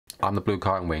I'm the Blue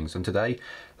Kite and Wings, and today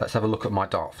let's have a look at my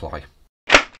DartFly.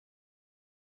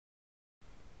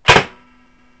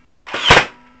 I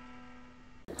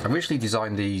originally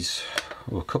designed these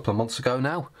a couple of months ago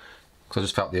now, because I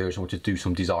just felt the urge I wanted to do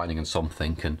some designing and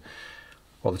something, and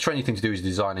well, the trendy thing to do is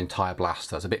design an entire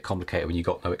blaster. That's a bit complicated when you've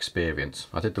got no experience.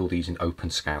 I did all these in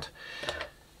OpenSCAD.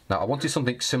 Now I wanted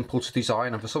something simple to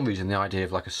design, and for some reason the idea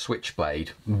of like a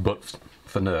switchblade, but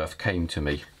for Nerf, came to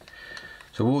me.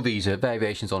 So all these are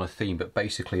variations on a theme, but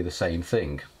basically the same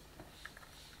thing.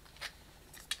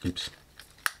 Oops.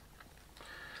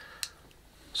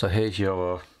 So here's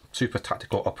your super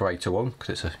tactical operator one,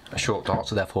 because it's a short dart,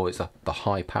 so therefore it's the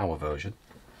high power version.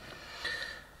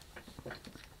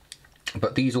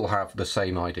 But these all have the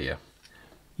same idea.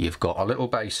 You've got a little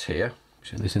base here,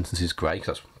 which in this instance is grey, because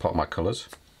that's part of my colours.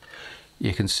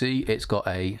 You can see it's got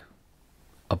a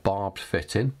barbed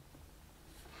fitting.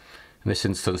 In this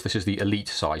instance, this is the elite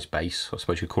size base. I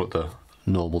suppose you could call it the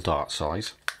normal dart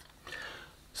size.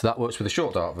 So that works with the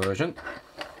short dart version.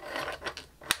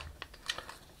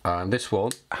 And this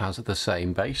one has the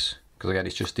same base, because again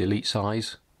it's just the elite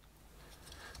size.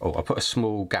 Oh, I put a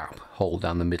small gap hole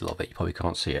down the middle of it, you probably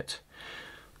can't see it.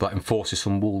 But that enforces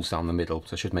some walls down the middle,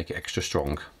 so it should make it extra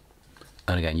strong.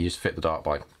 And again, you just fit the dart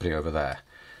by putting it over there.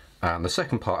 And the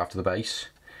second part after the base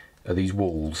are these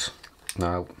walls.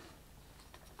 Now,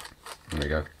 there we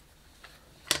go.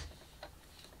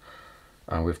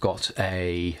 And we've got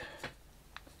a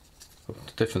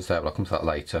difference there, but I'll come to that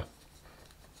later.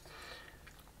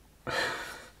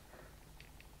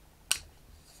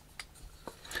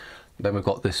 Then we've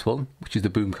got this one, which is the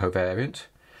Boomco variant,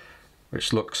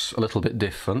 which looks a little bit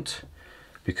different,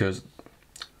 because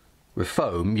with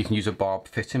foam you can use a barb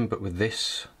fitting, but with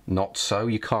this not so.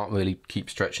 You can't really keep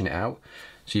stretching it out,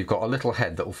 so you've got a little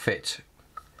head that will fit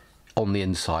on the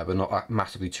inside but not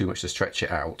massively too much to stretch it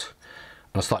out,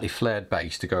 and a slightly flared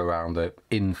base to go around the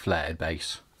in-flared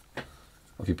base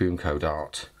of your Boomco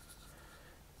dart.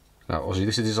 Now obviously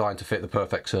this is designed to fit the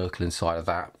perfect circle inside of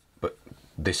that, but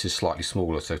this is slightly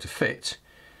smaller, so to fit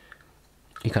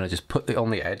you kind of just put it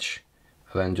on the edge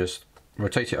and then just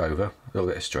rotate it over, a little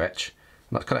bit of stretch,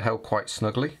 and that's kind of held quite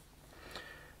snugly,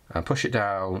 and push it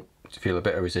down to feel a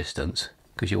bit of resistance,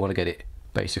 because you want to get it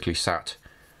basically sat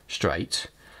straight,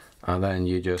 and then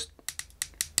you just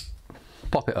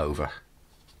pop it over,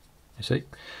 you see,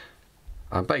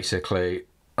 and basically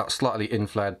that slightly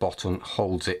inflared bottom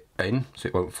holds it in so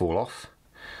it won't fall off,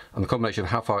 and the combination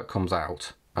of how far it comes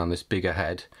out and this bigger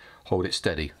head hold it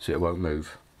steady so it won't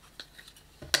move.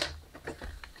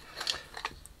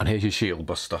 And here's your shield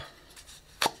buster.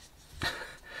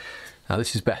 Now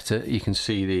this is better, you can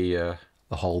see the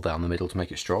hole down the middle to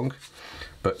make it strong,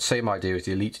 but same idea as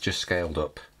the elite, just scaled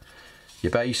up.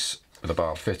 Your base with a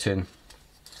barb fitting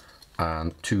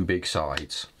and two big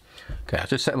sides. Okay, I've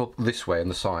just set them up this way in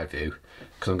the side view,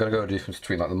 because I'm going to go over the difference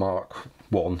between like the Mark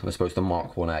 1 and I suppose the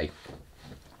Mark 1A.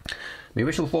 My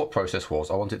original thought process was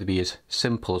I want it to be as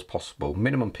simple as possible,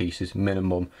 minimum pieces,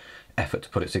 minimum effort to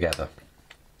put it together.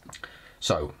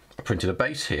 So I printed a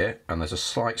base here, and there's a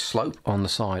slight slope on the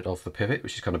side of the pivot,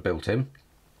 which is kind of built in.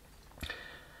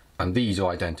 And these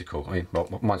are identical. I mean,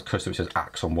 well, mine's custom, it says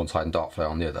axe on one side and DartFly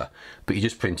on the other, but you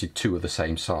just printed two of the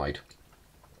same side.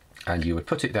 And you would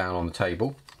put it down on the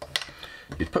table,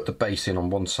 you'd put the base in on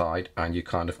one side, and you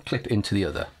kind of clip into the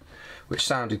other, which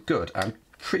sounded good and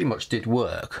pretty much did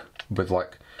work with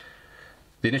like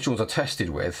the initial ones I tested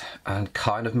with, and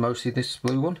kind of mostly this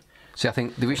blue one. See, I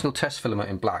think the original test filament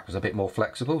in black was a bit more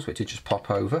flexible, so it did just pop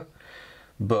over,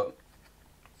 but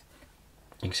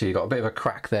you can see you've got a bit of a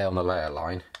crack there on the layer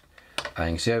line, and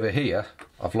you can see over here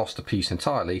I've lost a piece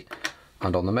entirely,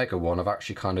 and on the Mega one I've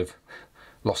actually kind of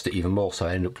lost it even more, so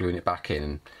I ended up gluing it back in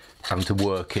and having to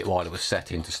work it while it was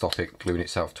setting to stop it gluing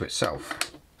itself to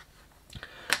itself.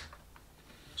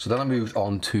 So then I moved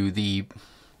on to the,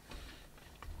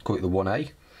 call it the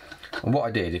 1A, and what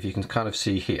I did, if you can kind of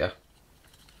see here,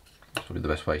 that's probably the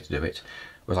best way to do it,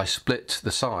 was I split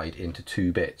the side into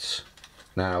two bits.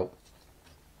 Now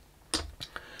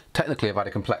technically I've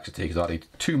added complexity because I need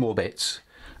two more bits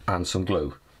and some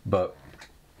glue, but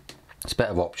it's a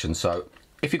better option. So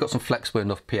if you've got some flexible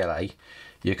enough PLA,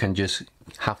 you can just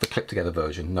have the clip together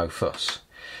version, no fuss.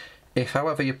 If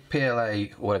however your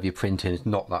PLA or whatever you're printing is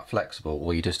not that flexible,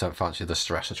 or you just don't fancy the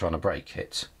stress of trying to break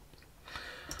it,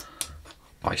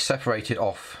 I separated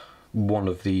off one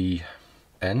of the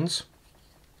ends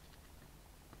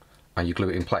and you glue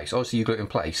it in place. Obviously you glue it in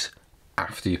place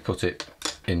after you put it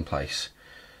in place.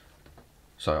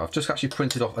 So I've just actually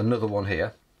printed off another one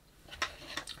here,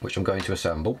 which I'm going to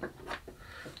assemble.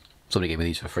 Somebody gave me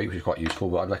these for free, which is quite useful,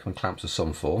 but I'd recommend clamps of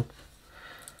some form.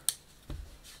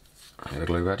 Get the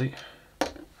glue ready.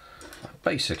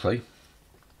 Basically,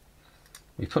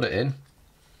 you put it in.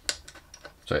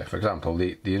 So yeah, for example,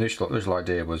 the original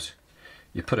idea was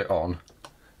you put it on,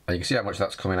 and you can see how much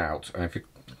that's coming out. And if you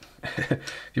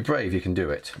if you're brave, you can do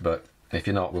it. But if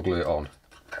you're not, we'll glue it on.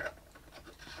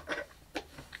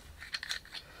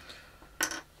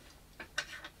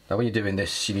 Now when you're doing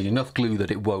this, you need enough glue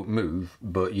that it won't move,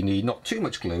 but you need not too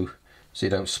much glue so you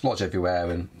don't splodge everywhere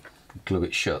and glue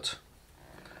it shut.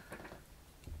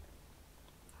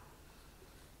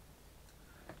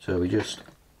 So we just,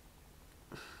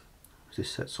 is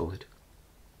this set solid?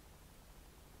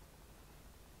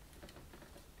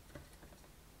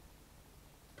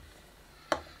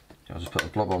 I'll just put the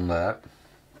blob on there.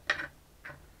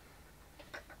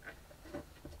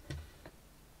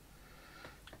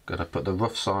 Gonna put the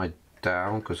rough side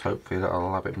down because hopefully that'll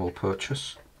allow a bit more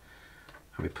purchase.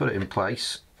 And we put it in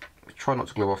place. We try not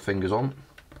to glue our fingers on,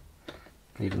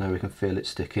 even though we can feel it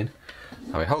sticking.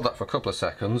 Now we hold that for a couple of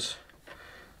seconds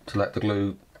to let the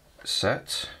glue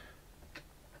set.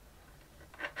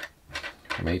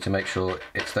 We need to make sure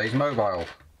it stays mobile.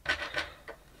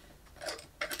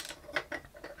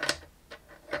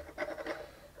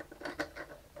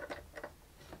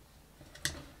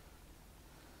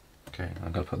 Okay,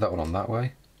 I'm going to put that one on that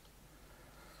way.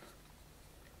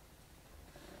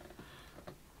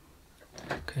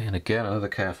 Okay, and again another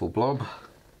careful blob.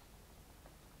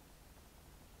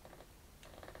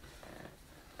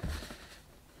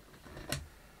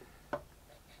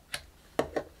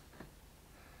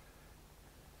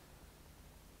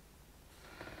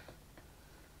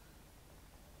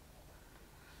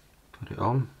 Put it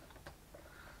on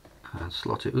and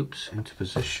slot it, into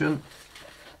position.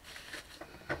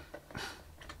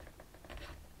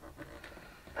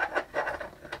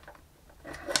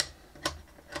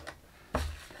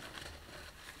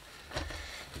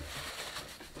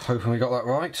 Hoping we got that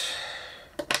right.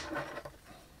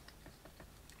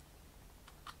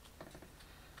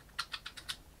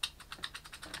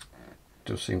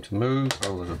 Does seem to move.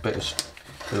 Oh, there's a bit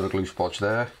of a glue splodge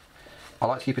there. I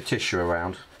like to keep a tissue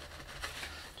around.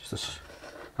 Just this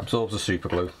absorbs the super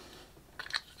glue.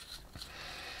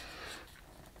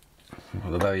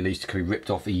 At the very least, it can be ripped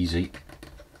off easy.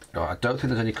 Right, I don't think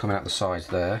there's any coming out the sides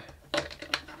there.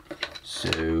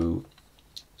 So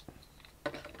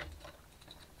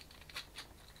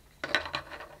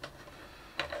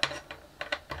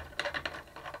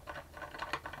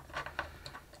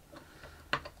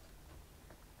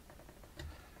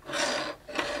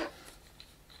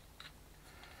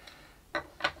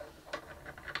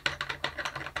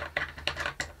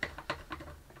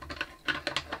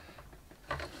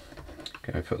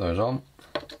okay, we put those on.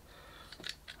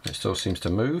 It still seems to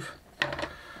move.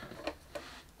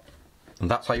 And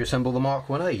that's how you assemble the Mark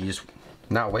 1A. You just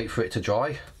now wait for it to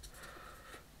dry.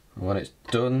 And when it's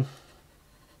done,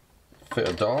 fit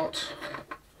a dart.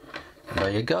 And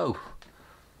there you go.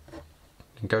 You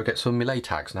can go get some Millet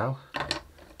tags now.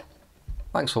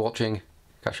 Thanks for watching.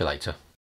 Catch you later.